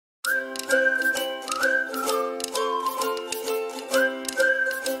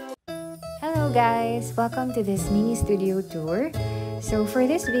guys! Welcome to this mini studio tour. So for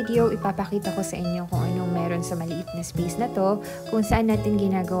this video, ipapakita ko sa inyo kung anong meron sa maliit na space na to, kung saan natin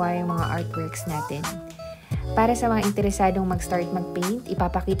ginagawa yung mga artworks natin. Para sa mga interesadong mag-start mag-paint,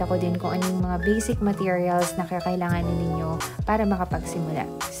 ipapakita ko din kung anong mga basic materials na kakailanganin ninyo para makapagsimula.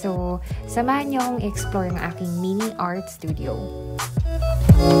 So, samahan niyo akong explore ng aking mini art studio.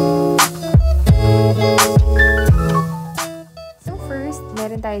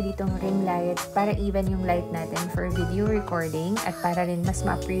 Meron tayo ditong ring light para even yung light natin for video recording at para rin mas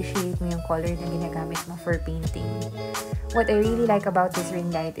ma-appreciate mo yung color na ginagamit mo for painting. What I really like about this ring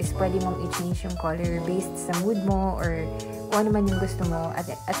light is pwede mong i-change yung color based sa mood mo or kung ano man yung gusto mo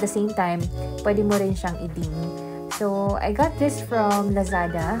at the same time, pwede mo rin siyang i-dim. So, I got this from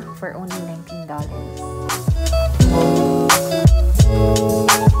Lazada for only $19.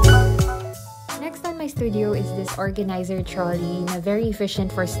 My studio is this organizer trolley na very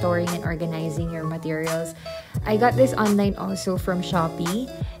efficient for storing and organizing your materials. I got this online also from Shopee.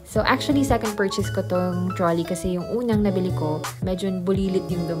 So actually second purchase ko tong trolley kasi yung unang nabili ko medyo bulilit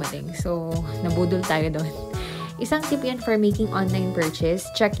yung dumating. So nabudol tayo doon. Isang tip yan for making online purchase.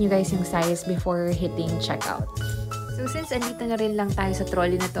 Check nyo guys yung size before hitting checkout. So since andito na rin lang tayo sa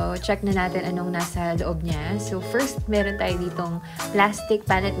trolley na to, check na natin anong nasa loob niya. So first, meron tayo ditong plastic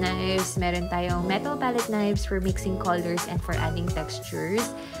palette knives, meron tayong metal palette knives for mixing colors and for adding textures.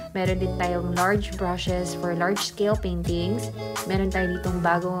 Meron din tayong large brushes for large scale paintings. Meron tayo ditong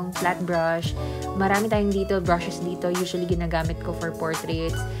bagong flat brush. Marami tayong dito brushes dito, usually ginagamit ko for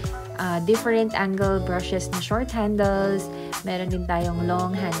portraits. Different angle brushes na short handles. Meron din tayong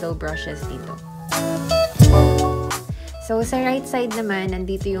long handle brushes dito. So, sa right side naman,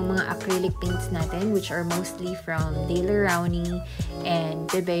 nandito yung mga acrylic paints natin, which are mostly from Daler Rowney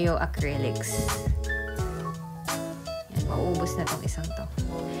and Bebeo acrylics. Yan, mauubos na tong isang to.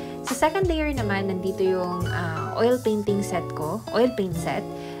 Sa second layer naman, nandito yung oil painting set ko, oil paint set.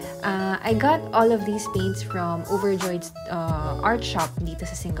 I got all of these paints from Overjoyed's art shop dito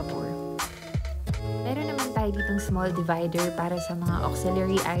sa Singapore. Meron naman tayo ditong small divider para sa mga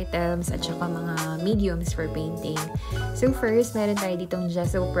auxiliary items at saka mga mediums for painting. So first, meron tayo ditong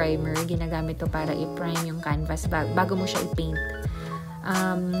gesso primer. Ginagamit to para i-prime yung canvas bago mo siya i-paint.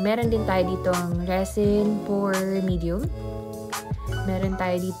 Meron din tayo ditong resin for medium. Meron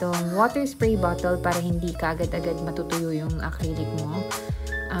tayo ditong water spray bottle para hindi kaagad-agad matutuyo yung acrylic mo.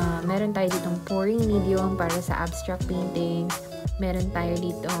 Meron tayo ditong pouring medium para sa abstract painting. Meron tayo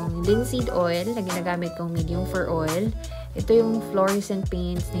ditong linseed oil na ginagamit kong medium for oil. Ito yung fluorescent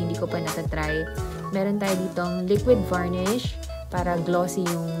paints na hindi ko pa natatry. Meron tayo ditong liquid varnish para glossy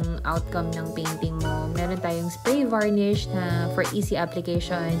yung outcome ng painting mo. Meron tayong spray varnish na for easy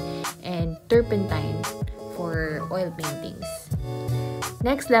application and turpentine for oil paintings.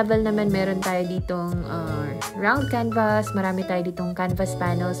 Next level naman, meron tayo ditong round canvas. Marami tayo ditong canvas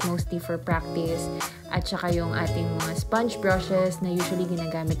panels, mostly for practice. At saka yung ating mga sponge brushes na usually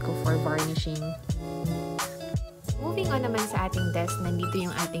ginagamit ko for varnishing. Moving on naman sa ating desk, nandito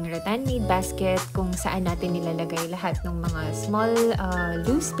yung ating rattan-made basket kung saan natin nilalagay lahat ng mga small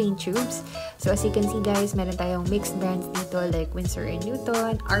loose paint tubes. So as you can see guys, meron tayong mixed brands dito like Winsor &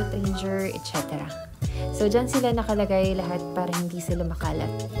 Newton, Art Ranger, etc. So dyan sila nakalagay lahat para hindi sila makalat.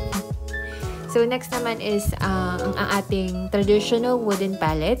 So next naman is ang ating traditional wooden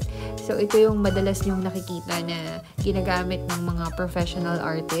palette. So ito yung madalas nyong nakikita na ginagamit ng mga professional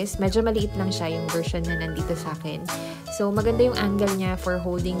artists. Medyo maliit lang siya yung version na nandito sa akin. So maganda yung angle niya for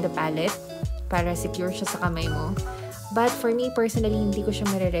holding the palette para secure siya sa kamay mo. But for me personally, hindi ko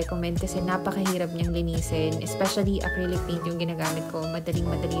siya marirecommend kasi napakahirap niyang linisin. Especially acrylic paint yung ginagamit ko.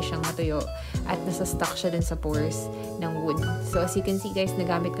 Madaling-madali siyang matuyo at nasa-stuck siya dun sa pores ng wood. So as you can see guys,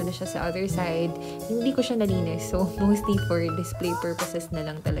 nagamit ko na siya sa other side. Hindi ko siya nalinis. So mostly for display purposes na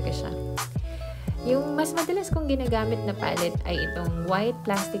lang talaga siya. Yung mas madalas kong ginagamit na palette ay itong white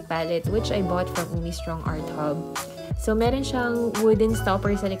plastic palette which I bought from Umi Strong Art Hub. So meron siyang wooden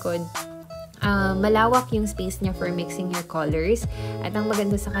stopper sa likod. Malawak yung space niya for mixing your colors at ang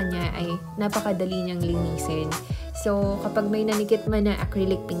maganda sa kanya ay napakadali niyang linisin. So kapag may nanikit man na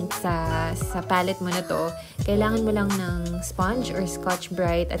acrylic paint sa palette mo na to, kailangan mo lang ng sponge or Scotch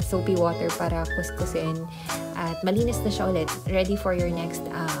Brite at soapy water para kuskusin at malinis na siya ulit, ready for your next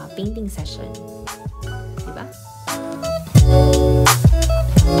painting session. Diba?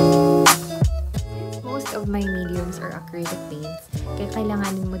 Most of my mediums are acrylic paints. Kaya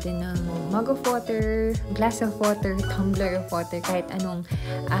kailanganin mo din ng mug of water, glass of water, tumbler of water, kahit anong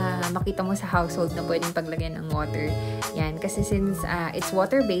makita mo sa household na pwedeng paglagyan ng water. Yan, kasi since it's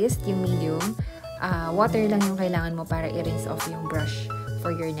water-based, yung medium, water lang yung kailangan mo para i-rinse off yung brush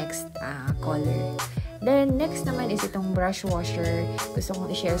for your next color. Then, next naman is itong brush washer. Gusto kong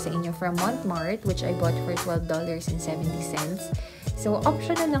i-share sa inyo from Montmart, which I bought for $12.70. So,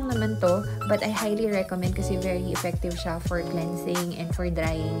 optional lang naman to, but I highly recommend kasi very effective siya for cleansing and for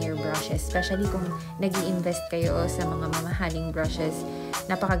drying your brushes. Especially kung nag-i-invest kayo sa mga mamahaling brushes.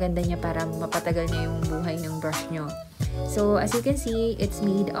 Napakaganda niya para mapatagal niya yung buhay ng brush nyo. So, as you can see, it's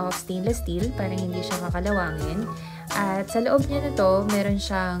made of stainless steel para hindi siya kakalawangin. At sa loob niya na to, meron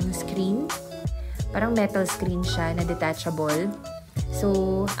siyang screen. Parang metal screen siya na detachable.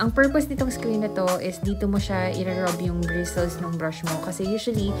 So, ang purpose nitong screen na to is dito mo siya i-rub yung bristles ng brush mo. Kasi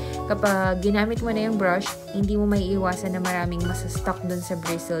usually, kapag ginamit mo na yung brush, hindi mo may iwasan na maraming masa-stuck dun sa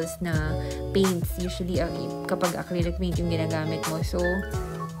bristles na paints. Usually, kapag acrylic paint yung ginagamit mo. So,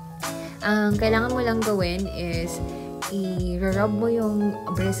 ang kailangan mo lang gawin is i-rub mo yung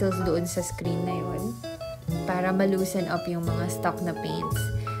bristles doon sa screen na yun para ma-loosen up yung mga stuck na paints.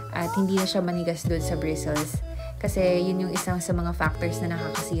 At hindi na siya manigas doon sa bristles. Kasi yun yung isang sa mga factors na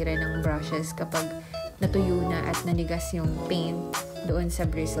nakakasira ng brushes kapag natuyo na at nanigas yung paint doon sa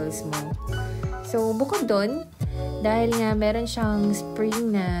bristles mo. So, bukod doon, dahil nga meron siyang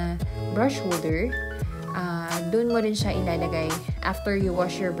spring na brush holder, doon mo rin siya ilalagay. After you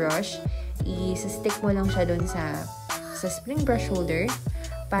wash your brush, i-stick mo lang siya doon sa spring brush holder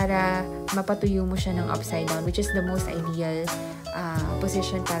para mapatuyo mo siya ng upside down, which is the most ideal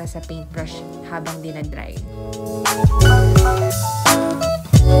position para sa paintbrush habang dinadry.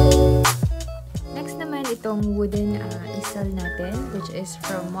 Next naman, itong wooden easel natin, which is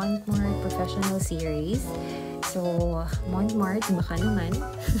from Montmart Professional Series. So, Montmart, baka naman.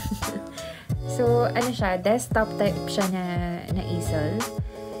 So, ano siya, desktop type siya na easel.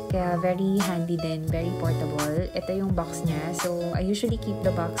 Kaya very handy din, very portable. Ito yung box niya. So, I usually keep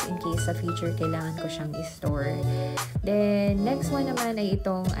the box in case sa future kailangan ko siyang i-store. Then, next one naman ay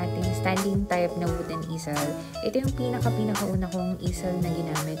itong ating standing type na wooden easel. Ito yung pinaka-una kong easel na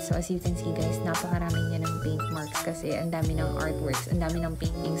ginamit. So, as you can see guys, napakarami niya ng paint marks kasi ang dami ng artworks, ang dami ng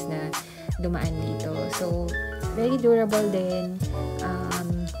paintings na dumaan dito. So, very durable din.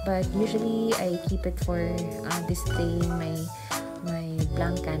 But usually, I keep it for displaying my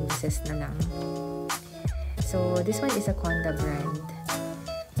blank canvases na lang. So, this one is a Conda brand.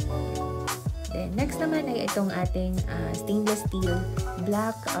 Then, next naman ay itong ating stainless steel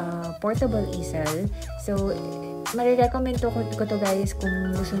black portable easel. So, marirecommend ko to guys kung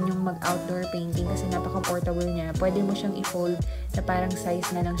gusto nyong mag-outdoor painting kasi napaka-portable niya. Pwede mo siyang i-fold na parang size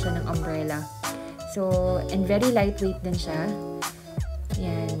na lang siya ng umbrella. So, and very lightweight din siya.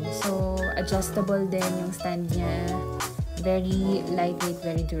 Yan. So, adjustable din yung stand niya. Very lightweight,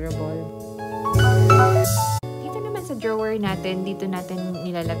 very durable. Dito naman sa drawer natin, dito natin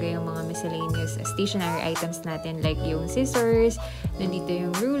nilalagay yung mga miscellaneous stationery items natin like yung scissors, nandito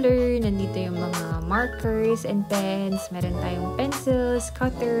yung ruler, nandito yung mga markers and pens, meron tayong pencils,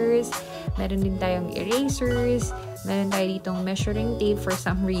 cutters, meron din tayong erasers, meron tayo ditong measuring tape for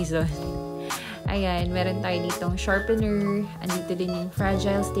some reason. Ayan, meron tayo ditong sharpener, andito din yung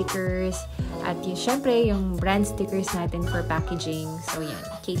fragile stickers, at yung, syempre, yung brand stickers natin for packaging. So, yan,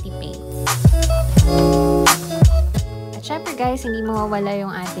 katiepaints. At syempre guys, hindi mawawala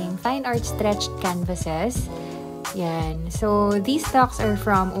yung ating fine art stretched canvases. Yan. So, these stocks are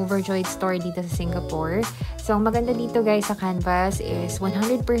from Overjoyed store dito sa Singapore. So, ang maganda dito guys sa canvas is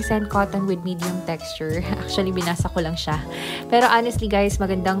 100% cotton with medium texture. Actually, binasa ko lang siya. Pero honestly guys,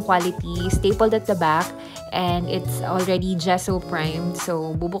 magandang quality. Stapled at the back. And it's already gesso primed.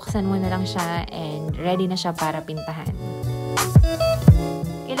 So, bubuksan mo na lang siya and ready na siya para pintahan.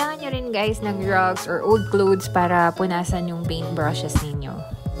 Kailangan nyo rin guys ng rugs or old clothes para punasan yung paintbrushes ninyo.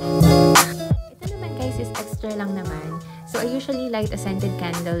 Ito naman guys is extra lang naman. So, I usually light a scented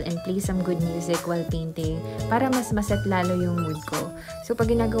candle and play some good music while painting para mas maset lalo yung mood ko. So,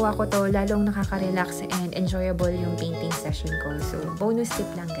 pag ginagawa ko to, lalong nakaka-relax and enjoyable yung painting session ko. So, bonus tip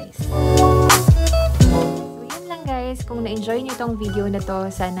lang guys. So, yun lang guys. Kung na-enjoy nyo tong video na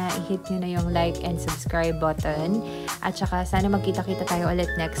to, sana i-hit nyo na yung like and subscribe button. At saka, sana magkita-kita tayo ulit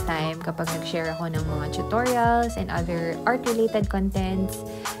next time kapag nag-share ako ng mga tutorials and other art-related contents.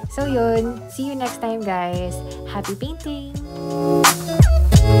 So yun, see you next time guys. Happy painting!